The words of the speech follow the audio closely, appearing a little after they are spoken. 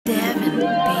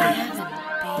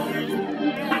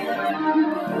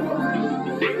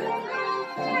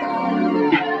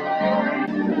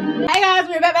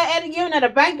me, baby, Eddie, you know the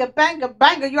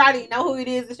banker. You already know who it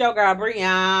is. It's your girl,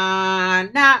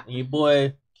 Brianna. And your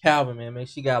boy, Calvin, man. Make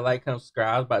sure you got like, comment,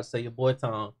 subscribe. I was about to say your boy,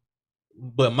 Tom.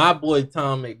 But my boy,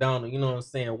 Tom Macdonald, you know what I'm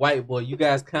saying? Whiteboy, you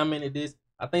guys commented this.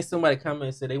 I think somebody commented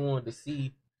and said they wanted to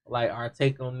see, like, our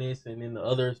take on this. And then the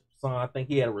other song, I think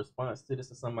he had a response to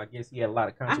this or something. I guess he had a lot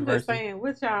of controversy. I'm just saying,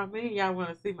 what y'all mean y'all want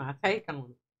to see my take on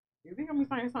it? You think I'm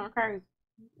saying something crazy?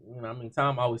 You know, I mean,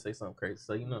 Tom always say something crazy,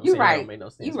 so you know what I'm saying? Right. That don't make no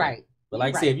sense. You right. But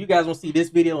like I said, if you guys want to see this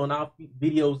video and all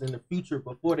videos in the future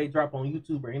before they drop on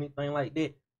YouTube or anything like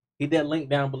that, hit that link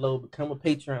down below. Become a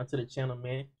Patreon to the channel,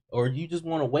 man. Or you just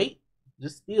want to wait,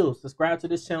 just still subscribe to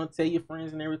this channel, tell your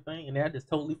friends and everything, and that is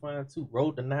totally fine too.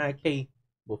 Road to 9K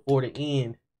before the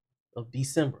end of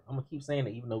December. I'm gonna keep saying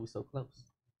that even though we're so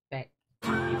close. Back.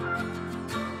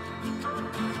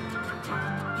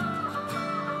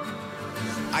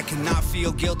 I cannot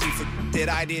feel guilty for that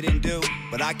I didn't do,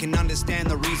 but I can understand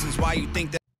the reasons why you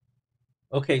think that.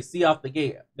 Okay, see, off the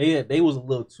gate, they was a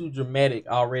little too dramatic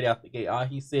already off the gate. All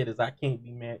he said is, "I can't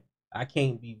be mad. I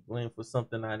can't be blamed for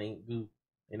something I didn't do."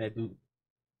 And that dude,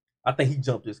 I think he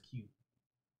jumped his cue.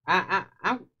 I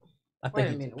wait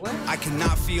a minute. What? I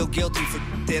cannot feel guilty for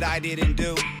that I didn't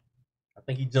do. I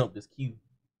think he jumped his cue.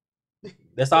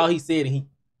 That's all he said, and he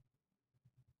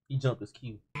jumped his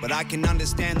cue. But I can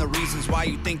understand the reasons why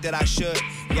you think that I should.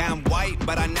 Yeah, I'm white,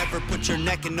 but I never put your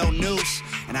neck in no noose.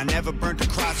 And I never burnt a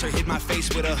cross or hid my face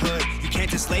with a hood. You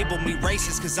can't just label me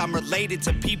racist, cause I'm related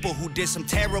to people who did some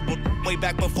terrible way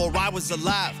back before I was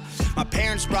alive. My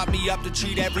parents brought me up to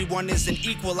treat everyone as an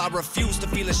equal. I refuse to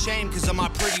feel ashamed cause of my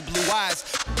pretty blue eyes.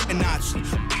 A Nazi,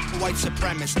 white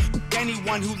supremacist,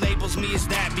 anyone who labels me as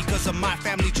that because of my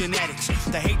family genetics.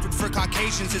 The hatred for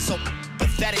Caucasians is so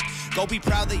pathetic. Go be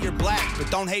proud that you're black, but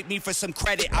don't hate me for some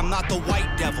credit. I'm not the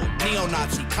white devil,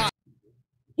 neo-Nazi cop.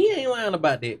 He ain't lying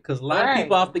about that, because a lot of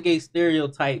people off the gate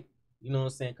stereotype, you know what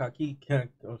I'm saying,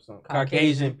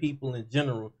 Caucasian people in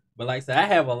general. But like I said, I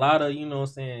have a lot of, you know what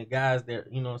I'm saying, guys that,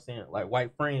 you know what I'm saying, like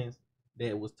white friends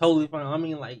that was totally fine. I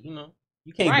mean, like, you know,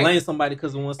 you can't blame somebody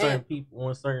because of one certain people,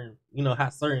 one certain, you know, how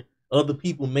certain other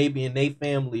people maybe in their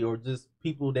family or just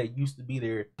people that used to be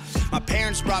there. My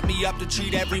parents brought me up to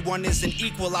treat everyone as an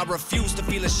equal. I refuse to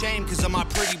feel ashamed because of my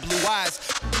pretty blue eyes.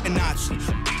 A Nazi,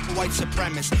 white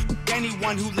supremacist,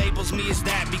 anyone who labels me as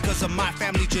that because of my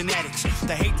family genetics.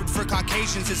 The hatred for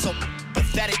Caucasians is so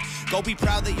pathetic. Go be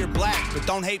proud that you're black, but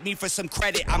don't hate me for some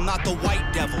credit. I'm not the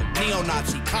white devil,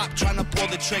 neo-Nazi cop trying to pull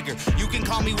the trigger. You can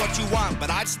call me what you want, but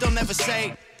I'd still never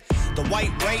say the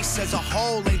white race as a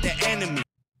whole ain't the enemy.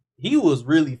 He was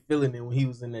really feeling it when he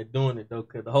was in there doing it though,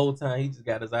 cause the whole time he just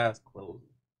got his eyes closed.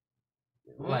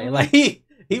 Like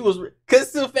he was,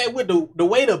 cause the fact with the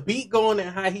way the beat going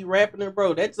and how he rapping it,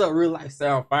 bro, that's a real life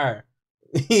sound fire.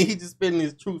 He just spitting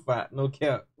his truth out, no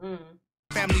cap.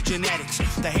 Family genetics,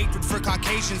 the hatred for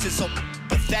Caucasians is so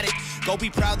pathetic. Go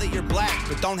be proud that you're black,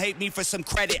 but don't hate me for some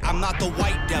credit. I'm not the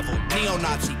white devil,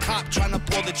 neo-Nazi cop trying to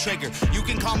pull the trigger. You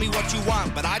can call me what you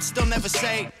want, but I'd still never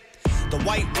say the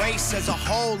white race as a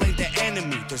whole ain't the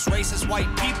enemy. There's racist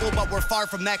white people, but we're far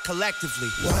from that collectively.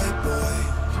 White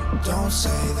boy, don't say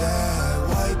that.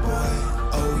 White boy,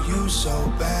 oh you so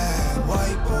bad.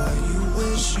 White boy, you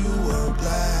wish you were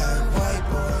black. White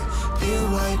boy, dear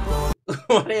white boy.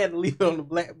 Why they had to leave it on the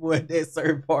black boy at that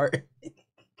certain part?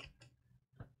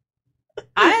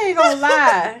 I ain't gonna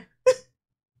lie.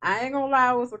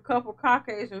 It was a couple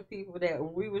Caucasian people that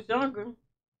when we was younger,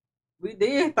 we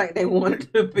did think they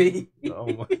wanted to be. Oh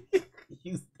my,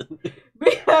 you stupid.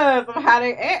 Because of how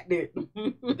they acted.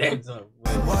 That's a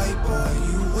white boy,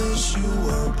 you wish you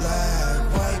were black.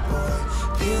 White boy,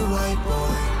 dear white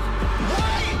boy.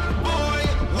 White boy,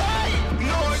 white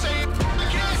noise. I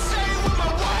can't say it with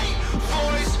my white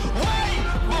voice. White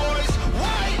boys,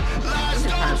 white lies.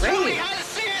 Don't tell me how to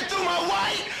see it through my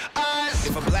white eyes.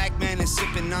 If a black man is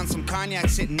sipping on some cognac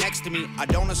sitting next to me, I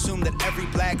don't assume that every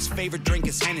black's favorite drink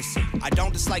is Hennessy. I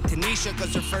don't dislike Tanisha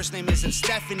because her first name isn't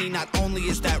Stephanie. Not only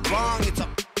is that wrong, it's a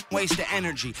waste of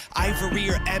energy. Ivory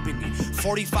or ebony,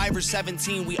 45 or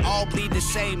 17, we all bleed the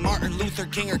same. Martin Luther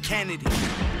King or Kennedy.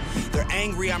 They're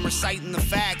angry, I'm reciting the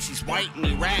facts. He's white and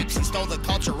he raps. He stole the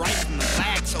culture right from the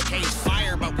blacks. Okay, he's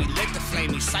fire, but we lit the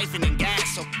flame. He's siphoning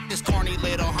gas. So this corny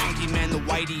little honky man, the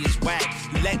whitey is whack.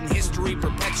 You letting history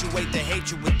perpetuate the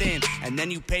hatred within, and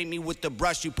then you paint me with the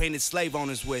brush you painted slave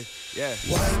owners with. Yeah.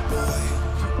 White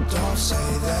boy, don't say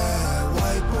that.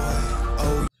 White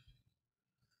boy,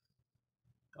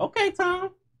 oh. Okay,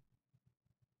 Tom.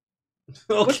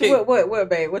 Okay. What,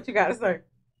 babe? What you gotta say?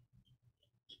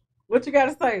 What you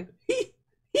gotta say?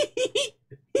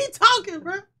 He talking,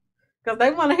 bro. Cause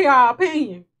they want to hear our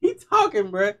opinion. He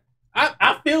talking, bro.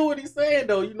 I feel what he's saying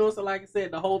though. You know, so like I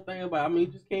said, the whole thing about, I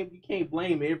mean, you can't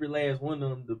blame every last one of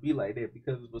them to be like that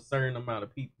because of a certain amount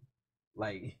of people.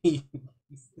 Like he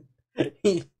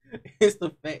it's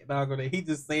the fact, dog, that he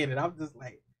just saying it. I'm just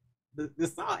like, the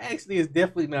song actually is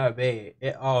definitely not bad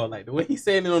at all. Like the way he's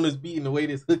saying it on this beat and the way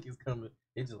this hook is coming,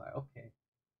 it's just like, okay.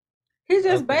 He's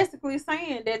just basically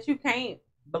saying that you can't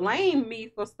blame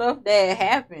me for stuff that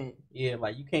happened. Yeah,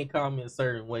 like you can't call me a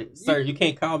certain way. Sir, you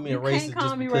can't call me a racist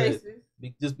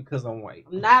just because I'm white.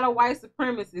 I'm not a white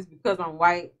supremacist because I'm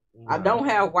white. I don't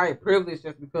have white privilege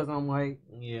just because I'm white.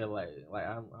 Yeah, like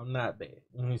I'm not bad.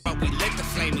 But we lit the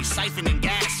flame, we siphoning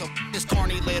gas. So this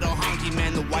corny little honky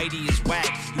man, the whitey is whack.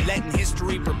 You letting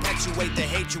history perpetuate the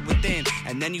hatred within,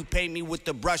 and then you paint me with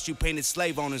the brush you painted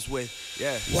slave owners with.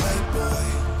 Yeah. White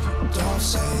boy, don't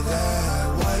say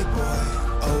that. White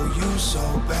boy, oh you so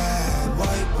bad.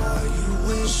 White boy, you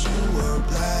wish you were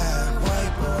black.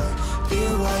 White boy, dear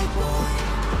white boy.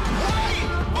 White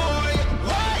boy,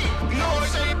 white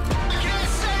noise. I can't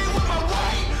say with my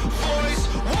white voice.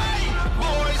 White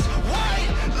boys, white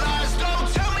lies. Don't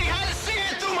tell me how to see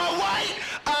it through my white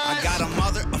eyes. I got a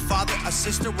mother, a father, a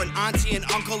sister, an auntie, an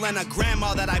uncle, and a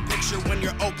grandma that I picture when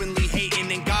you're openly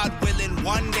hating. And God willing,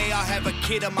 one day I'll have a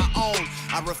kid of my own.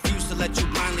 I refuse to let you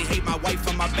blindly hate my wife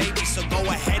and my baby, so go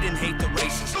ahead and hate the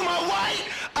racist. Through my white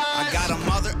eyes. I got a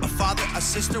mother, a father, a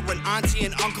sister, an auntie,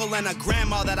 an uncle, and a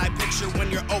grandma that I picture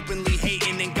when you're openly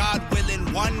hating. And God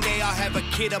willing, one day I'll have a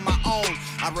kid of my own.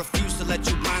 I refuse to let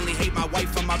you blindly hate my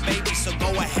wife and my baby, so go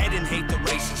ahead and hate the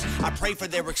racist. I pray for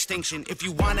their extinction. If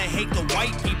you wanna hate the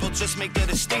white people, just make the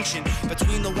distinction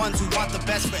between the ones who want the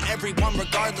best for everyone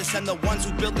regardless, and the ones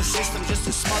who build the system just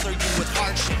to smother you with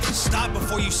hardship. Stop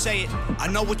before you say it. I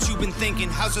know what you've been thinking.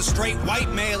 How's a straight white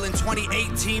male in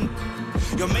 2018?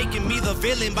 You're making me the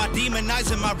villain by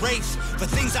demonizing my race for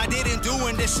things I didn't do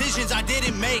and decisions I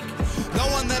didn't make. No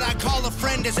one that I call a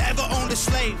friend has ever owned a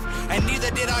slave, and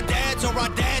neither did our dads or our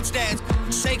dads' dads.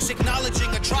 Sakes acknowledging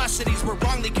atrocities were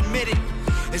wrongly committed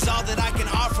is all that I can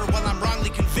offer while I'm wrongly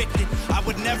convicted. I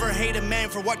would never hate a man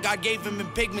for what God gave him in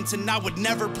pigments, and I would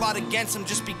never plot against him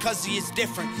just because he is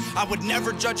different. I would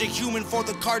never judge a human for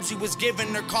the cards he was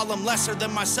given or call him lesser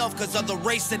than myself because of the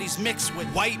race that he's mixed with.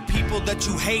 White people that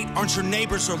you hate aren't your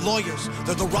neighbors or lawyers.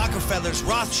 They're the Rockefellers,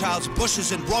 Rothschilds,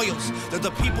 Bushes, and Royals. They're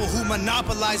the people who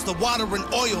monopolized the water and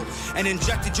oil and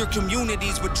injected your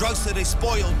communities with drugs that they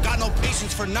spoiled. Got no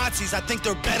patience for Nazis, I think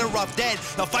they're better off dead.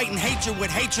 They're fighting hatred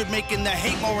with hatred, making the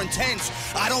hate more intense.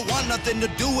 I don't want nothing to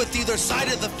do with either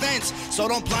side of the fence, so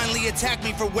don't blindly attack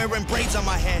me for wearing braids on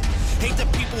my head. Hate the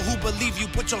people who believe you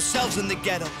put yourselves in the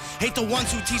ghetto. Hate the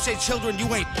ones who teach their children you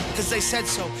ain't cause they said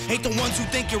so. Hate the ones who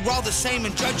think you're all the same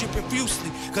and judge you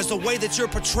profusely cause the way that you're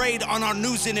portrayed on our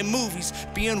news and in movies.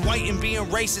 Being white and being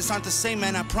racist aren't the same,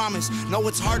 man, I promise. No,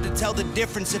 it's hard to tell the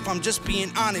difference if I'm just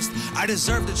being honest. I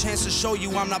deserve the chance to show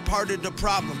you I'm not part of the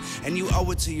problem, and you owe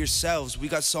it to yourselves. We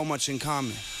got so much in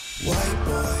common. White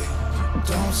boy,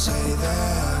 don't say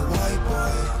that. White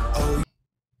boy, oh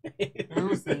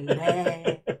Don't say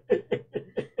that.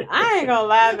 I ain't gonna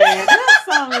lie, man. This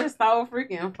song is so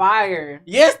freaking fire.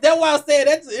 Yes, that's why I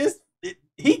said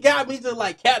he got me just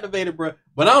like captivated, bro.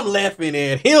 But I'm laughing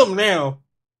at him now.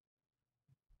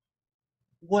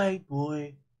 White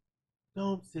boy,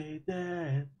 don't say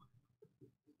that.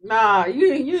 Nah, you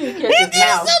didn't catch his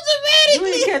mouth. You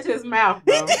didn't catch his mouth,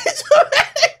 bro.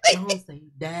 Don't say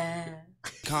that.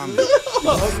 Common.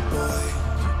 white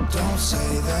boy, don't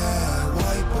say that.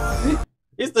 White boy.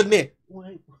 It's the neck.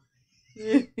 White boy.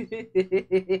 Okay,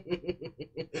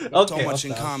 So much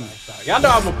in common. Y'all know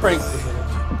I'm a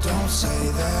prankster. Don't say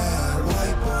that.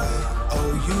 White boy,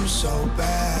 oh you so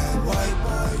bad. White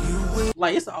boy, you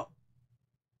Like it's all.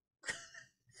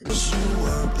 wish you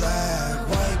were black.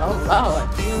 White boy, Oh,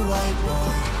 Lord. dear white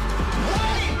boy.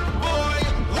 White boy,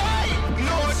 white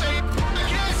noise. I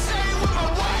can't say with my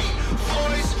white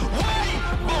voice. White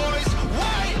boys,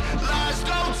 white lies.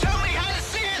 Don't tell me how to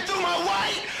see it through my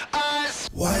white eyes.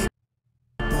 White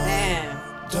Damn.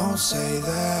 don't say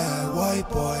that. White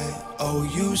boy, oh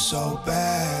you so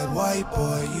bad. White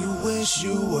boy, you wish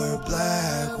you were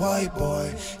black. White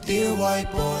boy, dear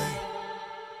white boy.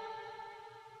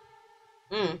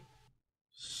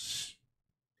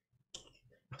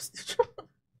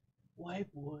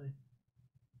 White boy.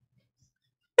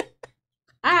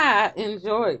 I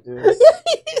enjoyed this.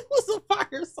 It was a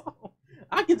fire song.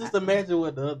 I can just imagine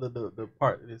what the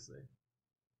part of this say.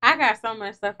 I got so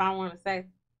much stuff I want to say.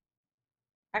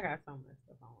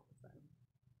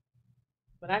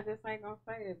 But I just ain't gonna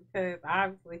say it because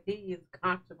obviously he is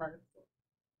controversial.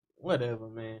 Whatever,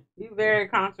 man. He's very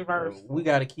controversial. We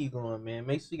gotta keep going, man.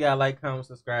 Make sure you gotta like, comment,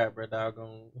 subscribe, bro.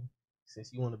 Doggone.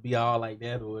 since you want to be all like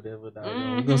that or whatever, dog,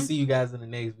 we're gonna see you guys in the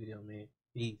next video, man.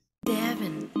 Peace.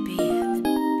 Devin B.